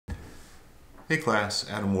Hey class,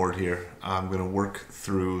 Adam Ward here. I'm going to work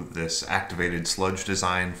through this activated sludge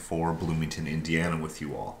design for Bloomington, Indiana with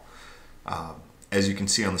you all. As you can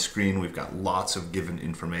see on the screen, we've got lots of given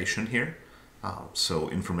information here. So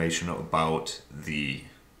information about the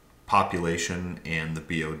population and the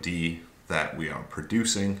BOD that we are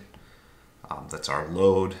producing. That's our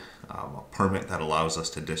load, a permit that allows us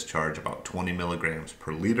to discharge about 20 milligrams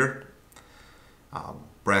per liter.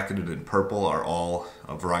 Bracketed in purple are all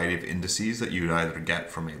a variety of indices that you would either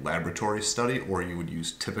get from a laboratory study or you would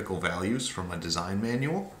use typical values from a design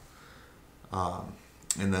manual. And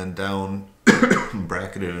then down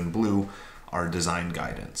bracketed in blue are design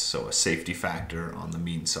guidance, so a safety factor on the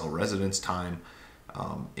mean cell residence time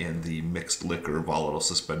and the mixed liquor volatile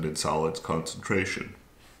suspended solids concentration,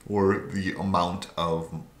 or the amount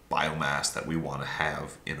of biomass that we want to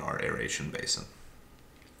have in our aeration basin.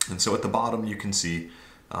 And so at the bottom you can see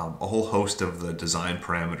a whole host of the design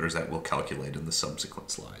parameters that we'll calculate in the subsequent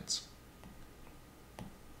slides.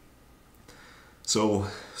 So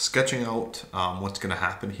sketching out what's going to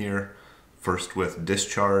happen here, first with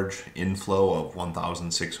discharge inflow of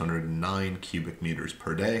 1,609 cubic meters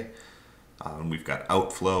per day. We've got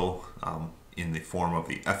outflow in the form of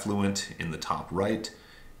the effluent in the top right,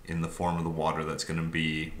 in the form of the water that's going to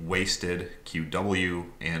be wasted, QW,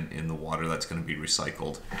 and in the water that's going to be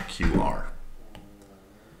recycled, QR.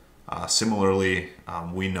 Similarly,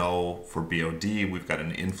 we know for BOD we've got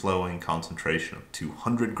an inflowing concentration of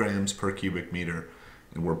 200 grams per cubic meter,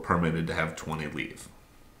 and we're permitted to have 20 leave.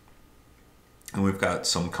 And we've got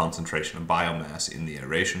some concentration of biomass in the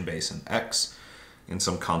aeration basin, X, and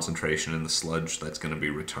some concentration in the sludge that's going to be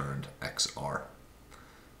returned, XR.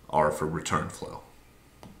 R for return flow.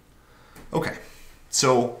 Okay,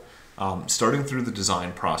 so starting through the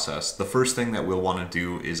design process, the first thing that we'll want to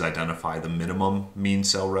do is identify the minimum mean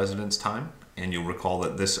cell residence time. And you'll recall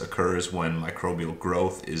that this occurs when microbial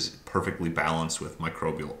growth is perfectly balanced with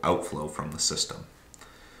microbial outflow from the system.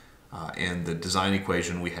 And the design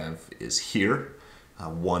equation we have is here,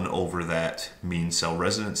 1 over that mean cell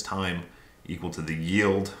residence time equal to the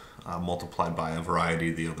yield multiplied by a variety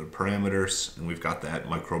of the other parameters. And we've got that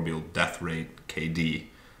microbial death rate, KD,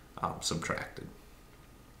 subtracted.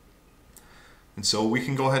 And so we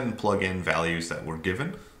can go ahead and plug in values that were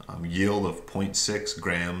given. Yield of 0.6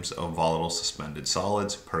 grams of volatile suspended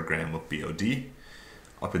solids per gram of BOD.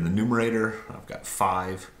 Up in the numerator, I've got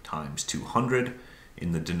 5 times 200.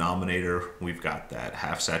 In the denominator, we've got that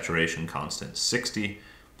half saturation constant 60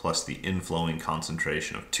 plus the inflowing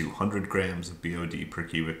concentration of 200 grams of BOD per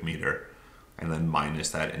cubic meter, and then minus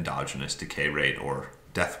that endogenous decay rate or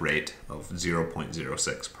death rate of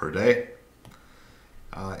 0.06 per day.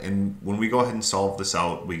 And when we go ahead and solve this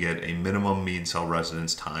out, we get a minimum mean cell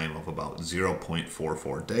residence time of about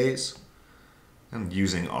 0.44 days. And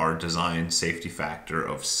using our design safety factor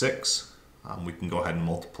of 6, we can go ahead and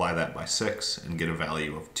multiply that by 6 and get a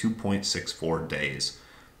value of 2.64 days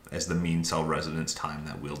as the mean cell residence time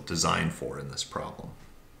that we'll design for in this problem.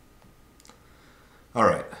 All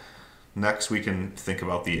right, next we can think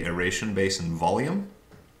about the aeration basin volume.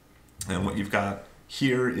 And what you've got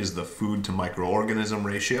here is the food to microorganism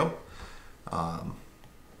ratio.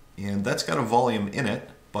 And that's got a volume in it,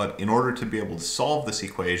 but in order to be able to solve this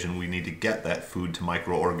equation, we need to get that food to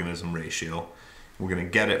microorganism ratio. We're going to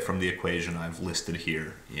get it from the equation I've listed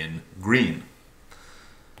here in green.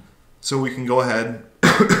 So we can go ahead,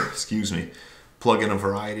 excuse me, plug in a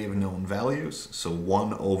variety of known values. So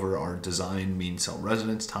 1 over our design mean cell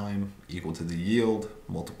residence time equal to the yield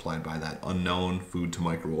multiplied by that unknown food to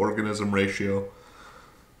microorganism ratio.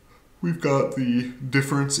 We've got the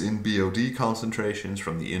difference in BOD concentrations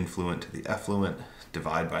from the influent to the effluent,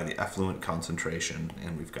 divide by the effluent concentration,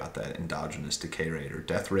 and we've got that endogenous decay rate or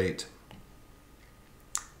death rate.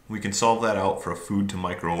 We can solve that out for a food to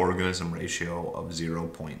microorganism ratio of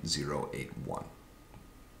 0.081.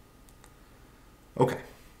 Okay,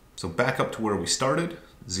 so back up to where we started,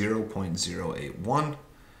 0.081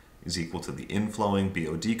 is equal to the inflowing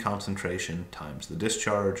BOD concentration times the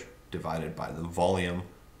discharge divided by the volume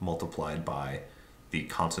multiplied by the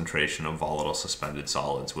concentration of volatile suspended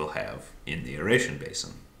solids we'll have in the aeration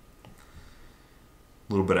basin.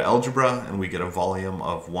 A little bit of algebra and we get a volume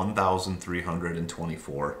of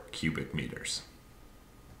 1,324 cubic meters.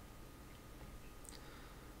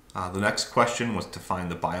 The next question was to find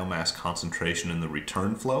the biomass concentration in the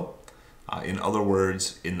return flow. In other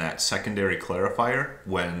words, in that secondary clarifier,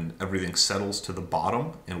 when everything settles to the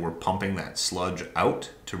bottom and we're pumping that sludge out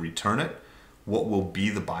to return it, what will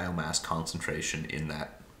be the biomass concentration in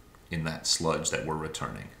that sludge that we're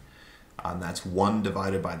returning? And that's 1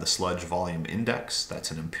 divided by the sludge volume index.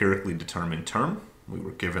 That's an empirically determined term. We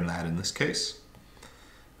were given that in this case.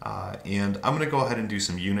 And I'm going to go ahead and do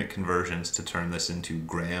some unit conversions to turn this into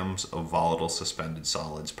grams of volatile suspended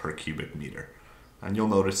solids per cubic meter. And you'll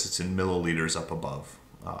notice it's in milliliters up above.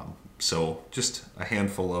 So just a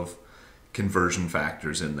handful of conversion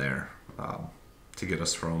factors in there to get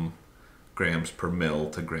us from grams per mil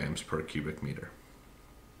to grams per cubic meter.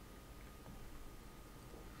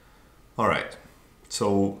 All right,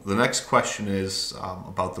 so the next question is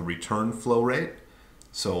about the return flow rate.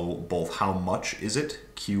 So both how much is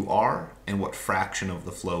it, QR, and what fraction of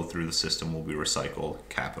the flow through the system will be recycled,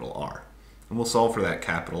 capital R. And we'll solve for that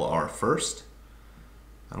capital R first.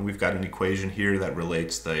 And we've got an equation here that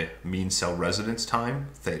relates the mean cell residence time,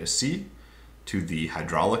 theta C, to the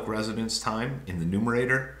hydraulic residence time in the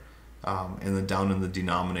numerator, and then down in the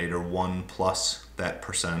denominator 1 plus that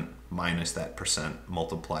percent minus that percent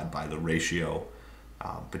multiplied by the ratio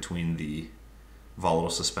between the volatile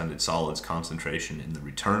suspended solids concentration in the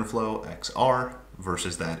return flow, XR,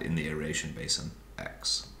 versus that in the aeration basin,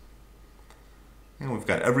 X. And we've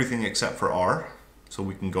got everything except for R, so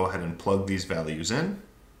we can go ahead and plug these values in.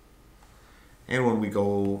 And when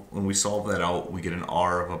we solve that out, we get an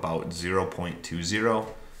R of about 0.20.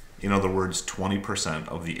 In other words, 20%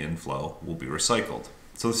 of the inflow will be recycled.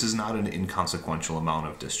 So this is not an inconsequential amount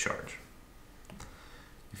of discharge.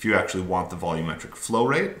 If you actually want the volumetric flow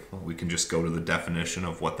rate, well, we can just go to the definition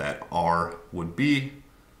of what that R would be.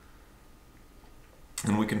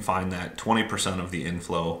 And we can find that 20% of the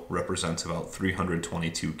inflow represents about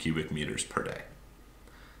 322 cubic meters per day.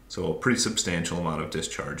 So a pretty substantial amount of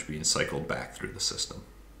discharge being cycled back through the system.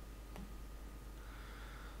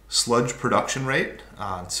 Sludge production rate.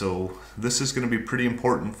 So this is going to be pretty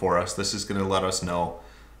important for us. This is going to let us know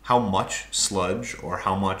how much sludge or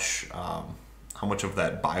how much of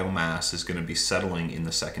that biomass is going to be settling in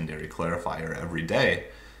the secondary clarifier every day.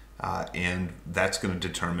 And that's going to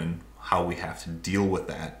determine how we have to deal with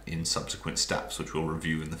that in subsequent steps, which we'll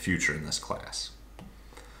review in the future in this class.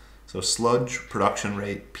 So sludge production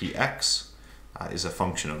rate, PX, is a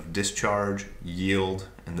function of discharge, yield,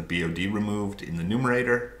 and the BOD removed in the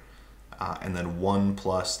numerator, and then 1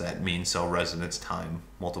 plus that mean cell residence time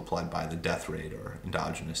multiplied by the death rate or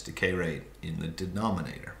endogenous decay rate in the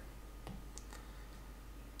denominator.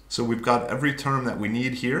 So we've got every term that we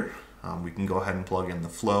need here. We can go ahead and plug in the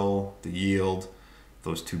flow, the yield,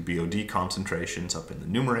 those two BOD concentrations up in the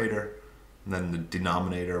numerator, and then the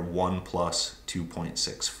denominator 1 plus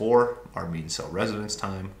 2.64, our mean cell residence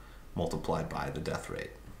time, multiplied by the death rate.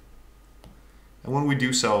 And when we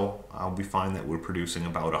do so, we find that we're producing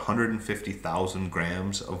about 150,000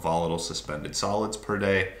 grams of volatile suspended solids per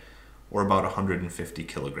day, or about 150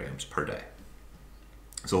 kilograms per day.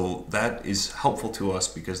 So that is helpful to us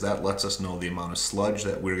because that lets us know the amount of sludge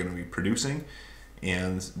that we're going to be producing,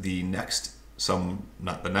 and the next some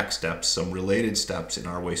related steps in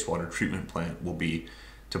our wastewater treatment plant will be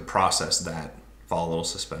to process that volatile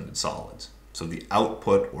suspended solids. So the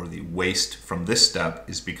output or the waste from this step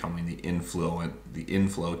is becoming the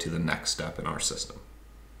inflow to the next step in our system.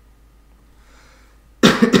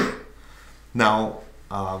 Now,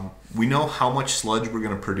 we know how much sludge we're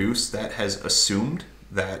going to produce. That has assumed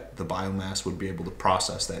that the biomass would be able to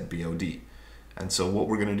process that BOD. And so what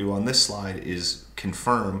we're going to do on this slide is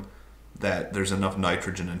confirm that there's enough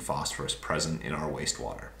nitrogen and phosphorus present in our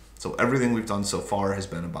wastewater. So everything we've done so far has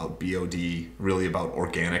been about BOD, really about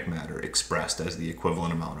organic matter expressed as the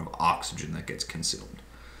equivalent amount of oxygen that gets consumed.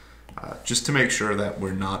 Just to make sure that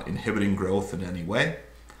we're not inhibiting growth in any way,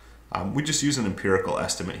 we just use an empirical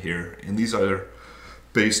estimate here, and these are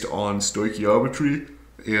based on stoichiometry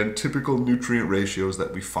and typical nutrient ratios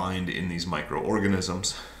that we find in these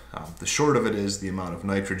microorganisms. The short of it is the amount of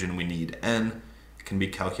nitrogen we need, N, can be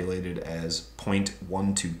calculated as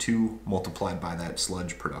 0.122 multiplied by that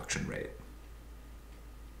sludge production rate.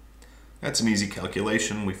 That's an easy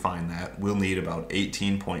calculation. We find that we'll need about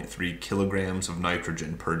 18.3 kilograms of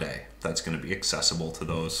nitrogen per day. That's going to be accessible to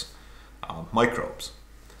those microbes.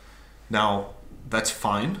 Now, that's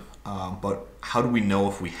fine, but how do we know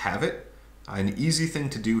if we have it? An easy thing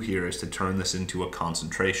to do here is to turn this into a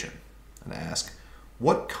concentration and ask,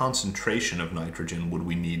 what concentration of nitrogen would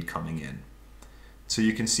we need coming in? So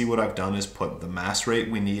you can see what I've done is put the mass rate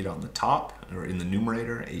we need on the top, or in the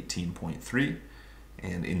numerator, 18.3,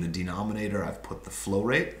 and in the denominator I've put the flow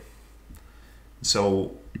rate.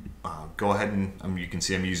 So go ahead and you can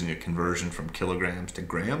see I'm using a conversion from kilograms to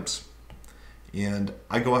grams, and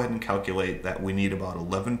I go ahead and calculate that we need about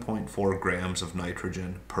 11.4 grams of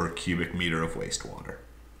nitrogen per cubic meter of wastewater.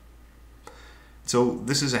 So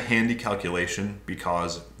this is a handy calculation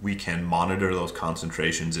because we can monitor those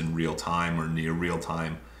concentrations in real time or near real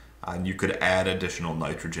time And you could add additional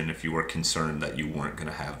nitrogen if you were concerned that you weren't going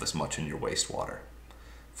to have this much in your wastewater.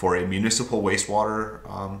 For a municipal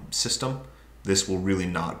wastewater system, this will really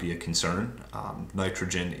not be a concern.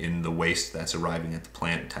 Nitrogen in the waste that's arriving at the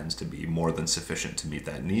plant tends to be more than sufficient to meet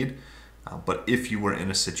that need. But if you were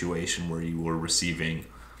in a situation where you were receiving,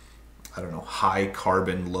 I don't know, high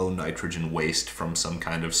carbon, low nitrogen waste from some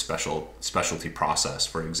kind of specialty process,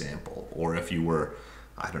 for example, or if you were,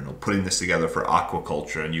 I don't know, putting this together for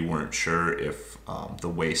aquaculture and you weren't sure if the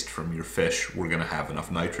waste from your fish were going to have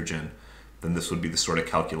enough nitrogen, then this would be the sort of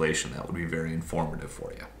calculation that would be very informative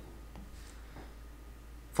for you.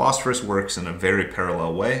 Phosphorus works in a very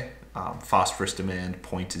parallel way. Phosphorus demand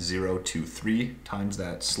 0.023 times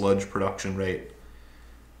that sludge production rate.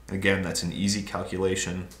 Again, that's an easy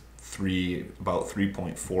calculation. About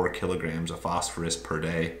 3.4 kilograms of phosphorus per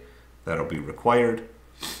day that'll be required.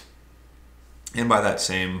 And by that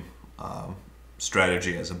same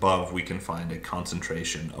strategy as above, we can find a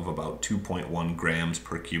concentration of about 2.1 grams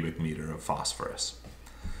per cubic meter of phosphorus.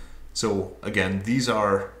 So again, these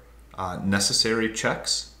are necessary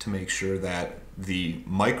checks to make sure that the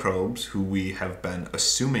microbes who we have been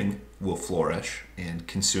assuming will flourish and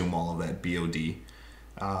consume all of that BOD,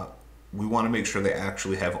 we want to make sure they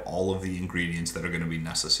actually have all of the ingredients that are going to be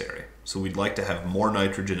necessary. So we'd like to have more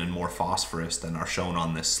nitrogen and more phosphorus than are shown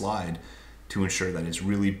on this slide to ensure that it's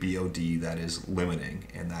really BOD that is limiting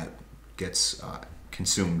and that gets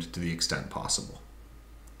consumed to the extent possible.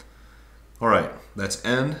 All right, that's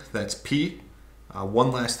N, that's P.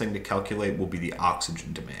 One last thing to calculate will be the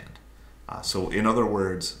oxygen demand. So in other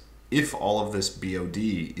words, if all of this BOD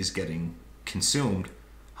is getting consumed,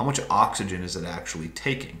 how much oxygen is it actually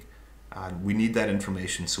taking? We need that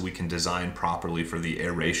information so we can design properly for the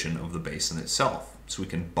aeration of the basin itself. So we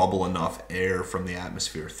can bubble enough air from the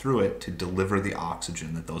atmosphere through it to deliver the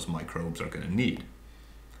oxygen that those microbes are going to need.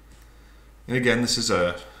 And again, this is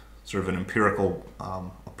a sort of an empirical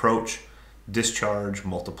approach. Discharge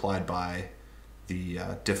multiplied by the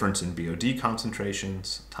difference in BOD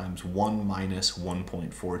concentrations times 1 minus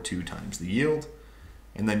 1.42 times the yield.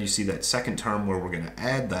 And then you see that second term where we're going to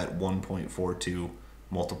add that 1.42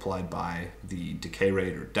 multiplied by the decay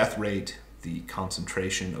rate or death rate, the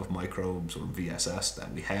concentration of microbes or VSS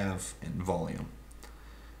that we have, and volume.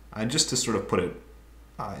 And just to sort of put it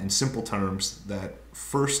in simple terms, that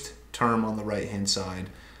first term on the right hand side,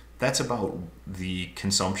 that's about the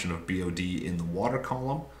consumption of BOD in the water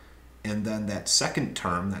column. And then that second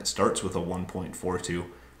term that starts with a 1.42,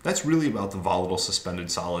 that's really about the volatile suspended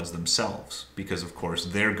solids themselves, because of course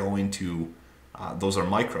they're going to those are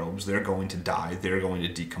microbes, they're going to die, they're going to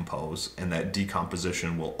decompose, and that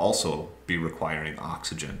decomposition will also be requiring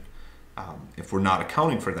oxygen. If we're not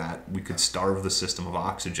accounting for that, we could starve the system of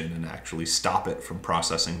oxygen and actually stop it from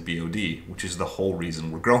processing BOD, which is the whole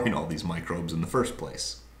reason we're growing all these microbes in the first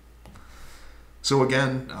place. So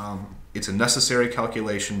again, it's a necessary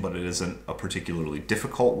calculation, but it isn't a particularly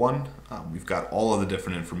difficult one. We've got all of the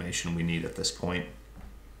different information we need at this point.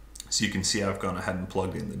 So you can see I've gone ahead and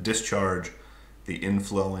plugged in the discharge, the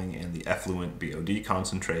inflowing and the effluent BOD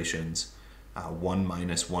concentrations, 1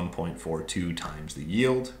 minus 1.42 times the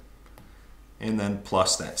yield, and then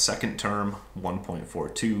plus that second term,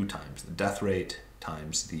 1.42 times the death rate,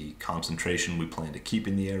 times the concentration we plan to keep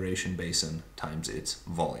in the aeration basin, times its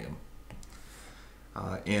volume.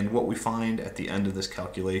 And what we find at the end of this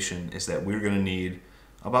calculation is that we're going to need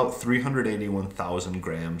about 381,000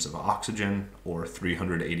 grams of oxygen, or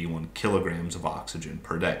 381 kilograms of oxygen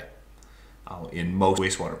per day. In most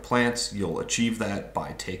wastewater plants, you'll achieve that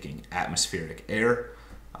by taking atmospheric air,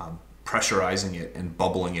 pressurizing it and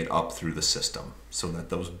bubbling it up through the system so that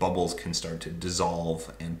those bubbles can start to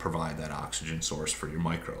dissolve and provide that oxygen source for your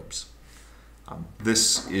microbes.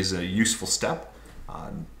 This is a useful step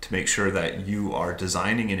to make sure that you are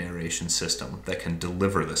designing an aeration system that can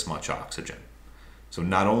deliver this much oxygen. So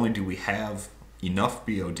not only do we have enough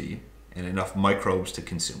BOD and enough microbes to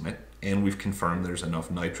consume it, and we've confirmed there's enough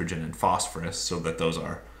nitrogen and phosphorus so that those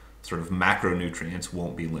are sort of macronutrients,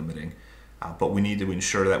 won't be limiting, but we need to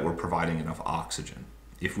ensure that we're providing enough oxygen.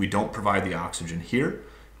 If we don't provide the oxygen here,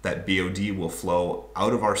 that BOD will flow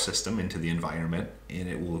out of our system into the environment, and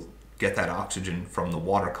it will get that oxygen from the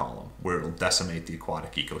water column, where it'll decimate the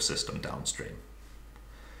aquatic ecosystem downstream.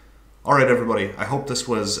 All right, everybody, I hope this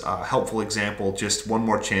was a helpful example, just one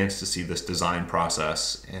more chance to see this design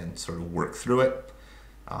process and sort of work through it.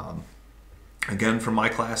 Again, for my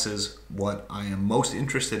classes, what I am most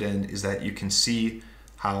interested in is that you can see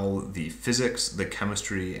how the physics, the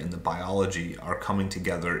chemistry, and the biology are coming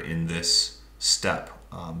together in this step,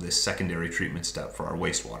 this secondary treatment step for our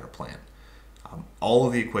wastewater plant. All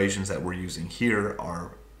of the equations that we're using here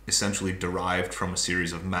are essentially derived from a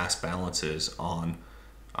series of mass balances on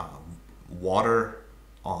water,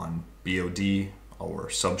 on BOD, or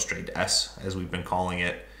substrate S as we've been calling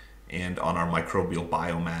it, and on our microbial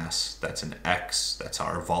biomass, that's an X, that's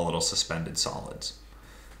our volatile suspended solids.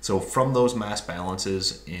 So from those mass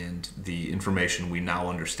balances and the information we now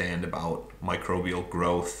understand about microbial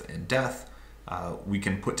growth and death, we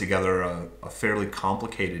can put together a fairly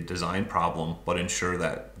complicated design problem, but ensure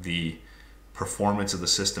that the performance of the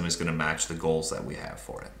system is going to match the goals that we have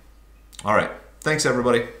for it. All right, thanks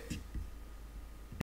everybody.